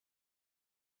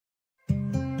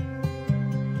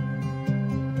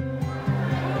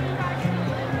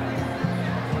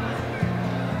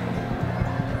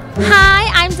Hi,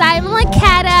 I'm Diamond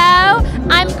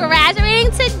Lacato. I'm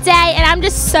graduating today, and I'm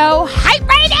just so hyped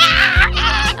right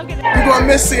now. You're gonna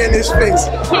miss seeing his face.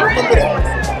 Remember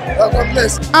that. I'm gonna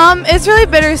miss. It's really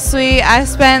bittersweet. I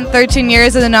spent 13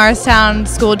 years in the Norristown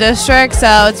School District,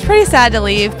 so it's pretty sad to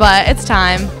leave, but it's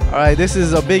time. All right, this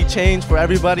is a big change for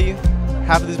everybody.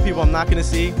 Half of these people I'm not gonna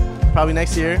see probably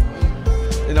next year.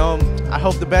 You know, I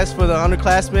hope the best for the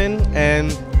underclassmen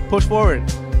and push forward.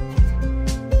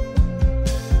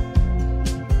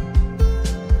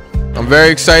 I'm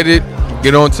very excited to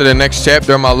get on to the next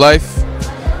chapter of my life,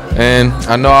 and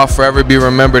I know I'll forever be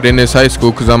remembered in this high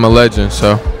school because I'm a legend,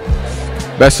 so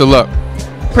best of luck.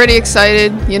 Pretty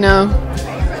excited, you know,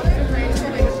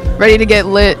 ready to get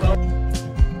lit.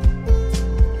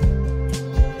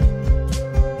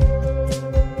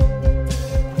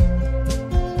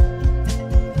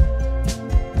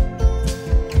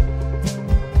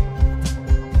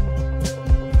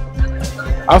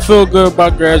 I feel good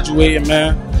about graduating,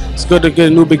 man. It's good to get a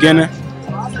new beginning.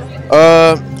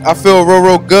 I feel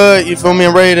real good, you feel me,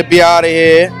 I'm ready to be out of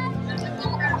here.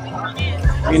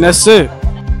 I mean, that's it.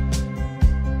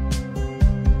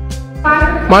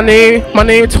 My name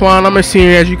is Twan. I'm a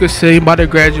senior, as you can see, about to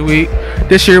graduate.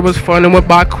 This year was fun and went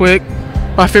by quick.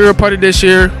 My favorite part of this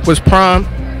year was prom.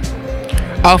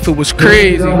 Outfit was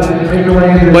crazy.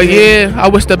 But yeah, I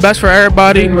wish the best for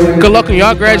everybody. Good luck when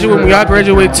y'all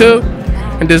graduate too.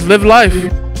 And just live life.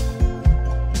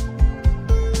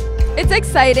 It's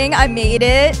exciting. I made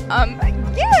it.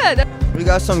 Yeah. We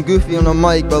got some goofy on the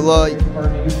mic, but like,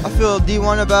 I feel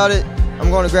D1 about it. I'm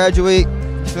going to graduate,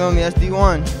 you feel me, that's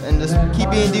D1. And just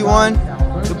keep being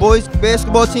D1. The boys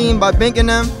basketball team, by banking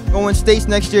them, going states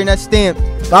next year, and that's stamped.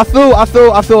 I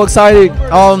feel excited.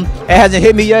 It hasn't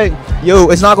hit me yet. Yo,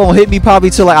 it's not gonna hit me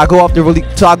probably till I go off to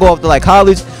like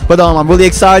college. But I'm really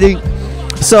excited.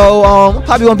 So I'm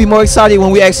probably gonna be more excited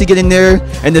when we actually get in there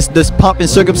and this pump and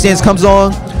circumstance comes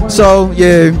on. So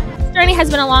yeah. This journey has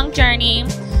been a long journey.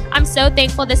 I'm so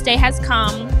thankful this day has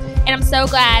come, and I'm so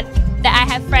glad that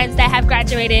I have friends that have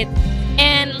graduated,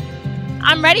 and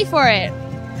I'm ready for it.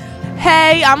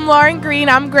 Hey, I'm Lauren Green.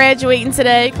 I'm graduating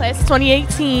today, class of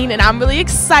 2018, and I'm really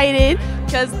excited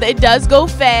because it does go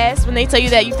fast when they tell you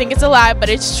that. You think it's a lie, but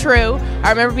it's true. I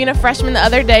remember being a freshman the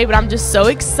other day, but I'm just so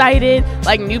excited,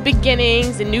 like new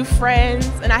beginnings and new friends,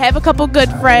 and I have a couple good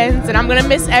friends, and I'm gonna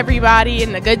miss everybody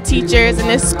and the good teachers in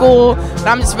this school, but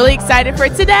I'm just really excited for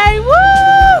today. Woo!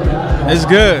 It's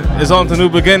good. It's on to new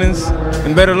beginnings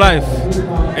and better life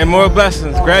and more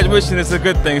blessings. Graduation is a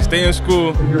good thing. Stay in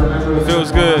school. It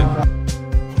feels good.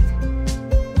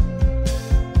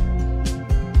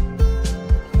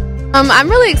 I'm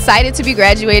really excited to be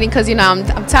graduating because, you know, I'm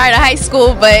tired of high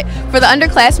school, but for the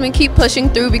underclassmen, keep pushing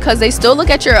through because they still look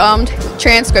at your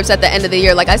transcripts at the end of the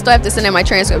year. Like, I still have to send in my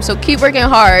transcript, so keep working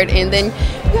hard, and then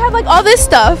you have like all this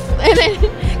stuff, and then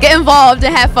get involved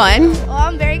and have fun. Well,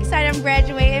 I'm very excited I'm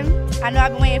graduating. I know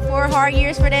I've been waiting 4 hard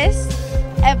years for this.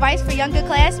 Advice for younger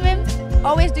classmen: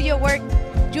 always do your work.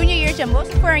 Junior year is your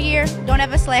most important year. Don't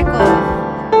ever slack off.